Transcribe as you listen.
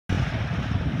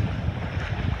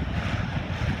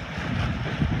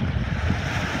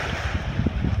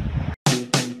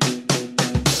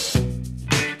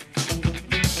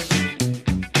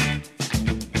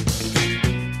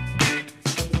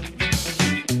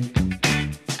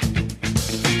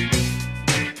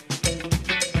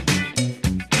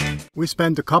We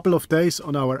spent a couple of days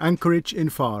on our anchorage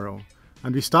in Faro,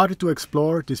 and we started to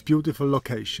explore this beautiful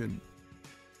location.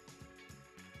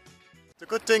 The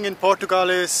good thing in Portugal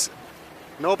is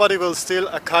nobody will steal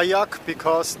a kayak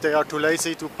because they are too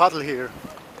lazy to paddle here.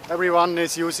 Everyone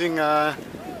is using an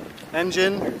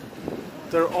engine.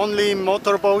 There are only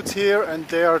motorboats here and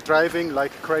they are driving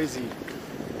like crazy.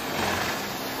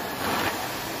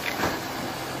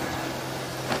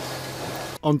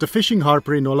 On the fishing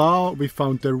harbour in Olao we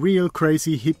found a real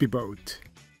crazy hippie boat.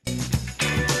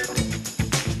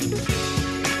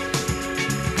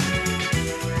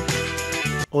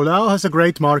 Olao has a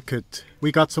great market.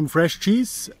 We got some fresh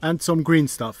cheese and some green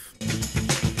stuff.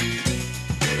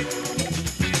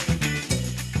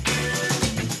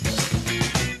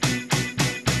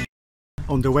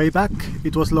 On the way back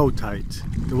it was low tide.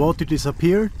 The water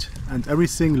disappeared and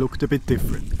everything looked a bit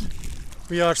different.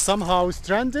 We are somehow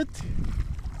stranded.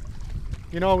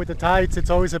 You know, with the tides it's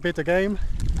always a bit a game.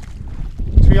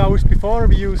 3 hours before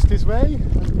we used this way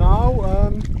and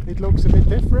now it looks a bit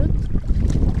different.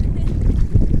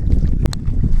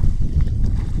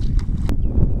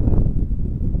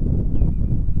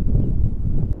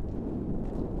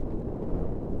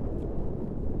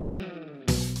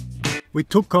 We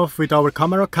took off with our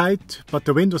camera kite, but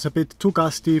the wind was a bit too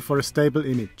gusty for a stable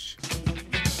image.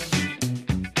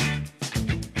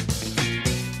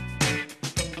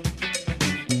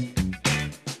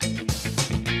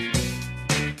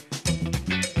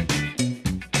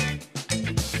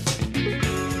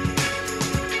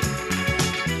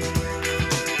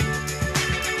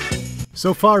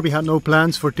 So far we had no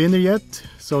plans for dinner yet,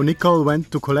 so Nicole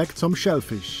went to collect some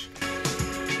shellfish.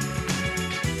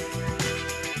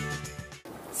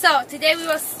 So today we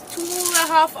was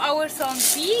 2.5 hours on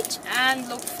the beach and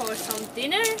looked for some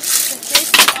dinner.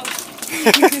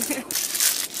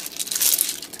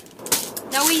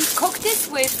 Now we cook this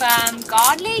with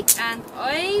garlic and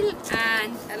oil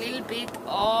and a little bit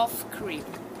of cream.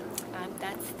 And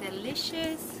that's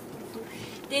delicious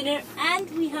dinner. And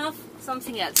we have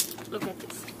something else. Look at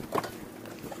this.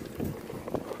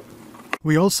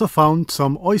 We also found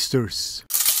some oysters.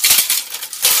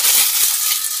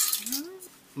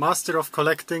 Master of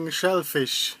collecting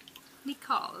shellfish.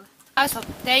 Nicole. Also,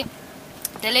 they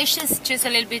delicious, just a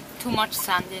little bit too much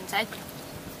sand inside.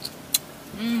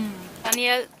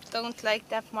 Daniel don't like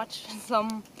that much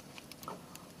some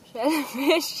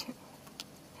shellfish.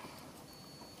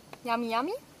 Yummy,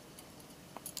 yummy.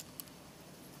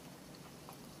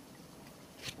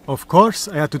 Of course,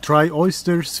 I had to try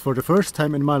oysters for the first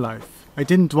time in my life. I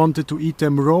didn't want to eat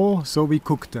them raw, so we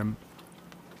cooked them.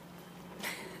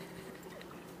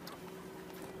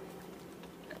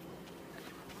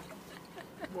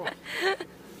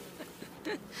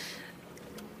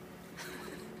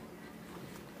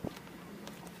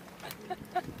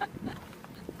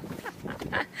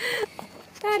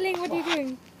 Darling, what are you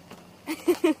doing?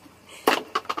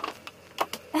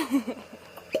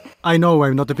 I know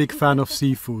I'm not a big fan of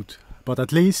seafood, but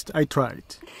at least I tried.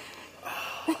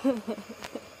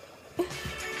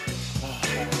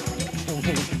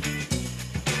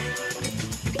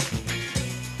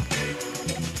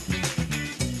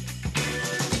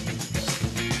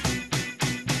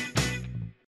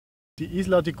 The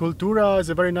Isla de Cultura is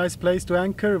a very nice place to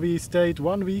anchor. We stayed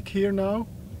 1 week here now.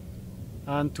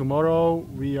 And tomorrow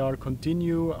we are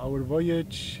continue our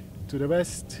voyage to the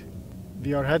west.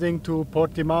 We are heading to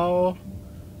Portimao.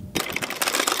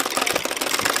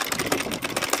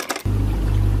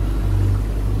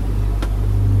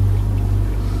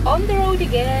 On the road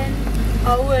again.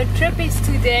 Our trip is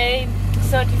today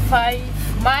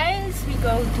 35 miles. We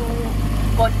go to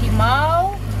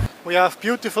Portimao. We have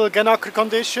beautiful Gennaker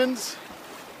conditions.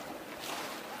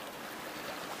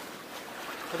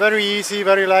 Very easy,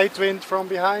 very light wind from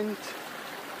behind.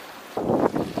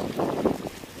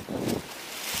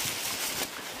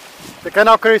 The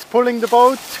Gennaker is pulling the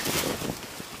boat.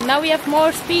 Now we have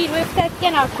more speed with that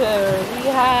Gennaker. We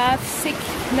have 6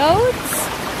 knots.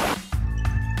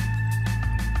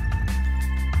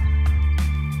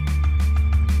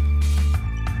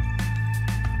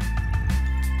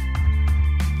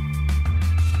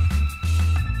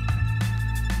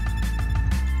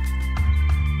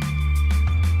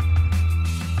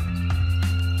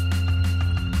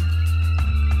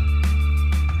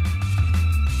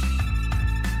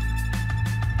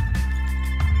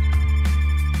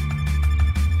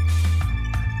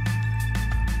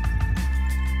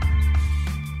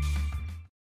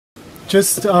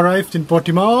 Just arrived in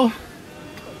Portimao.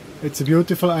 It's a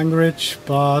beautiful anchorage,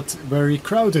 but very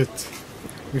crowded.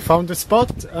 We found a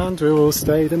spot and we will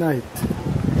stay the night.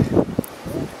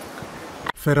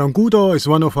 Ferrangudo is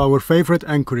one of our favorite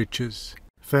anchorages.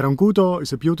 Ferrangudo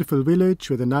is a beautiful village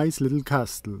with a nice little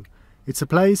castle. It's a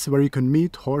place where you can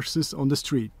meet horses on the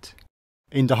street.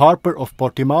 In the harbour of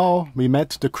Portimao, we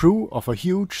met the crew of a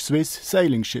huge Swiss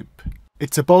sailing ship.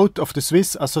 It's a boat of the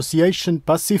Swiss association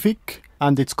Pacifique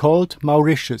and it's called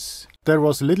Mauritius. There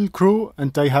was a little crew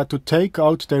and they had to take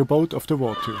out their boat of the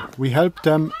water. We helped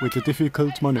them with a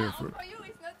difficult maneuver. For you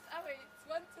it's not away, it's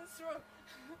one to throw.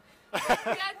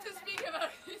 We had to speak about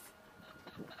it.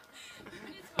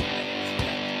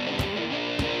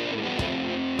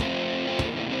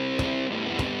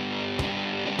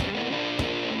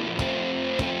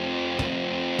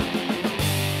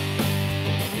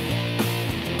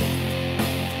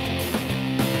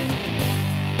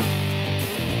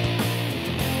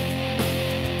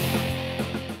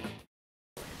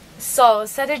 So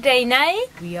Saturday night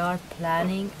we are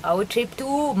planning our trip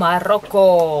to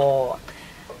Morocco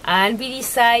and we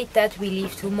decide that we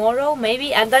leave tomorrow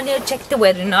maybe, and then you'll check the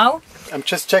weather now. I'm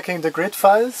just checking the grid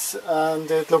files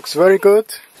and it looks very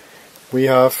good. We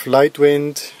have light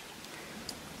wind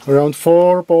around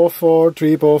 4 Beaufort,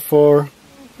 3 Beaufort,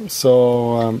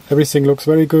 so everything looks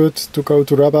very good to go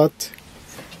to Rabat.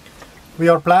 We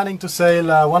are planning to sail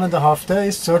 1.5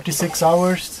 days, 36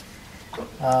 hours.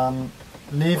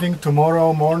 Leaving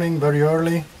tomorrow morning very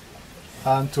early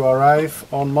and to arrive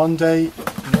on Monday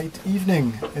late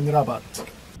evening in Rabat.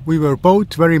 We were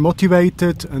both very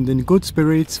motivated and in good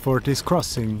spirits for this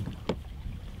crossing.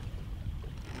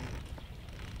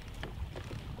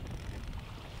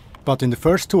 But in the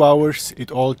first 2 hours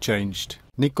it all changed.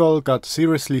 Nicole got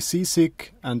seriously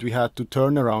seasick and we had to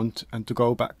turn around and to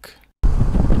go back.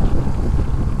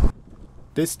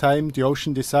 This time the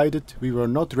ocean decided we were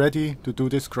not ready to do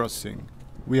this crossing.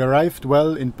 We arrived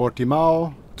well in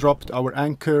Portimao, dropped our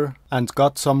anchor and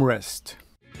got some rest.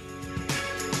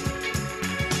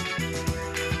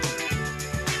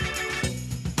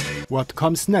 What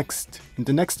comes next? In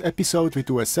the next episode we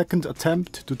do a second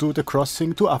attempt to do the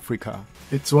crossing to Africa.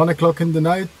 It's 1 o'clock in the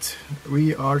night.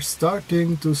 We are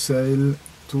starting to sail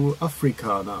to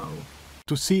Africa now.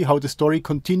 To see how the story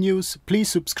continues, please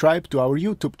subscribe to our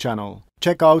YouTube channel.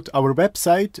 Check out our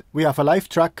website. We have a live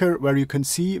tracker where you can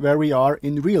see where we are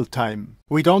in real time.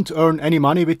 We don't earn any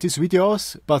money with these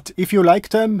videos, but if you like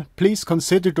them, please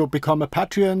consider to become a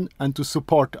Patreon and to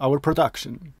support our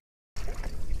production.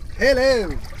 Hello!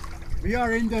 We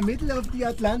are in the middle of the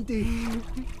Atlantic.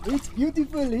 It's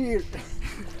beautiful here.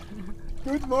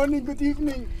 Good morning, good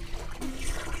evening.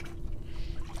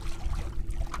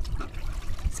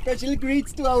 Special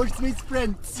greets to our Swiss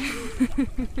friends.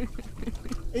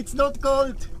 It's not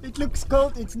cold. It looks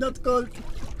cold. It's not cold.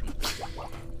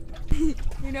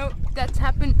 You know, that's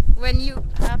happened when you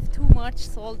have too much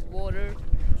salt water